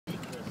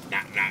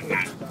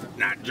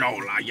Now,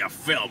 Joel, are you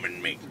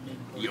filming me?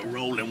 You're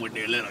rolling with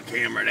the little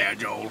camera there,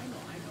 Joel.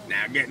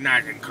 Now get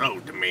nice and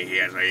close to me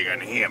here so you can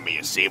hear me,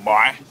 you see,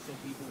 boy?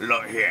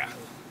 Look here.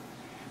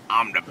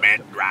 I'm the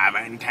best driver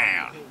in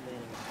town.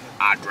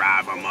 I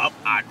drive them up,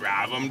 I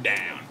drive them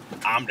down.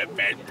 I'm the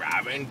best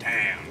driver in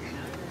town.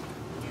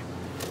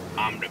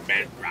 I'm the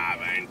best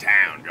driver in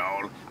town,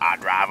 Joel. I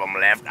drive them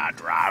left, I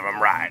drive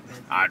them right.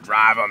 I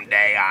drive them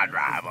day, I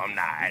drive them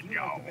night,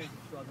 Joel.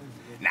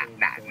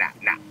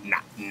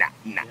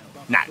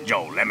 Now,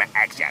 Joel, let me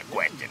ask you a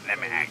question.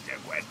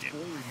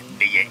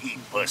 Do you eat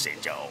pussy,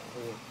 Joel?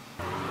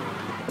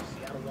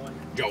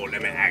 Joel,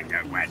 let me ask you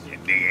a question.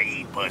 Do you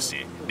eat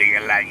pussy? Do you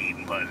like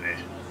eating pussy?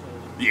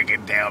 You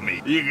can tell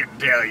me. You can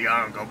tell your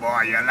uncle,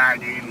 boy, you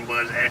like eating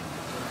pussy.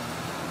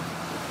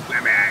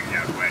 Let me ask you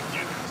a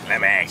question.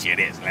 Let me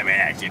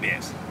ask you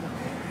this.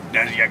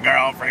 Does your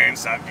girlfriend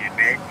suck your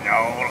dick,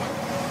 Joel?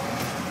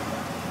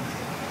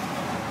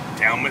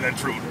 Tell me the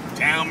truth.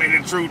 Tell me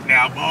the truth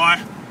now,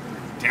 boy.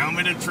 Tell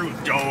me the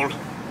truth, Joel.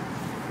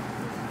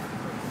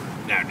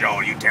 Now,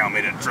 Joel, you tell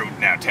me the truth.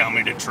 Now, tell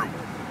me the truth.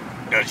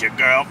 Does your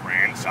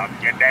girlfriend suck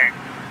your dick?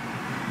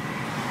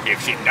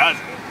 If she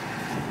doesn't,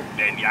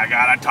 then you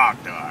gotta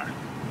talk to her.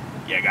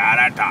 You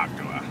gotta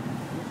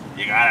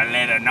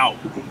let her know.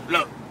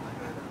 Look,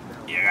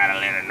 you gotta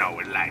let her know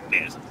it's like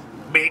this.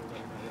 Bitch,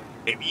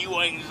 if you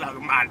ain't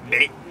sucking my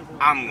dick,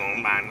 I'm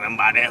gonna find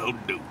somebody who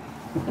do.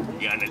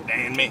 You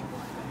understand me?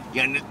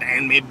 You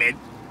understand me, bitch?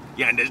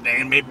 You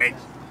understand me, bitch?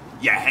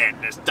 You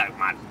had to suck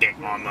my dick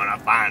or I'm gonna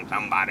find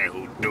somebody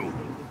who do.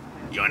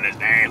 You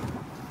understand?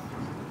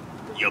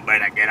 You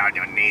better get on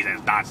your knees and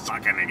start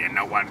sucking if you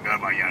know what's good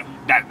for you.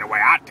 That's the way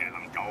I tell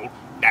them, Joel.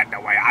 That's the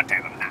way I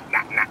tell them.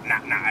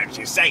 Nah. If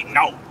she say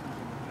no,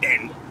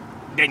 then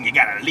you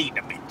gotta lead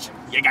the bitch.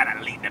 You gotta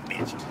lead the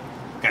bitch.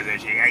 Cause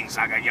if she ain't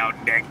sucking your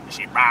dick,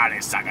 she probably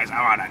sucking some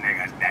other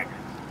nigga's dick.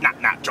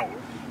 Nah, Joel.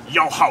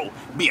 Your hoe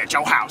be at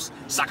your house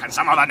sucking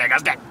some other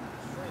nigga's dick.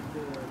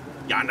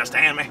 You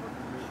understand me?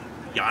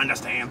 You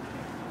understand?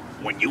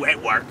 When you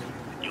at work,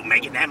 you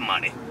making that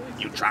money,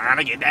 you trying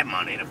to get that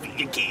money to feed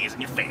your kids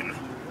and your family.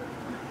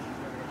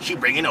 She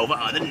bringing over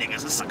other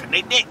niggas and sucking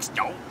their dicks,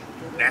 Joe.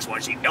 That's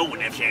what she doing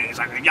if she ain't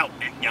sucking your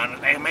dick. You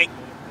understand me?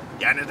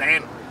 You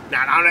understand?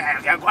 Now, I'm gonna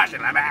ask you a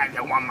question. Let me ask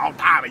you one more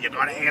time and you're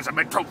gonna answer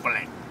me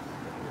truthfully.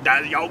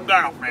 Does your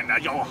girlfriend,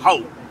 does your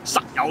hoe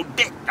suck your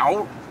dick,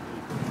 Joe?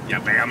 You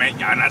feel me?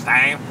 You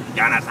understand?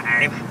 You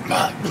understand?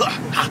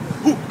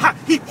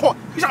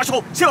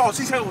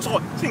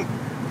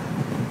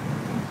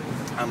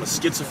 I'm a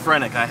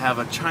schizophrenic. I have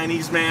a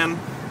Chinese man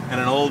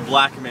and an old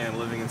black man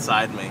living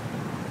inside me.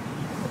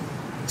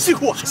 She's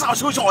sucking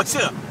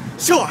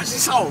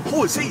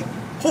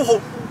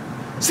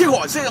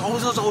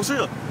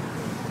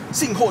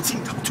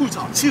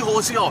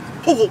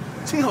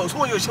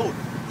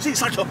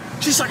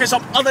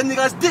some other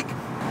nigga's dick.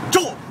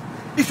 Joe,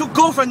 if your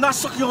girlfriend not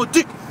sucking your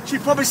dick, she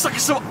probably sucking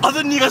some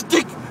other nigga's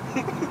dick.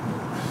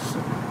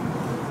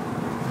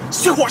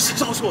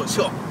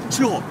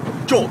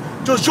 Joe,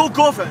 does your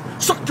girlfriend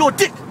suck your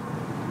dick?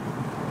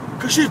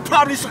 Cause she's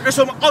probably sucking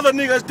some other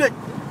nigga's dick.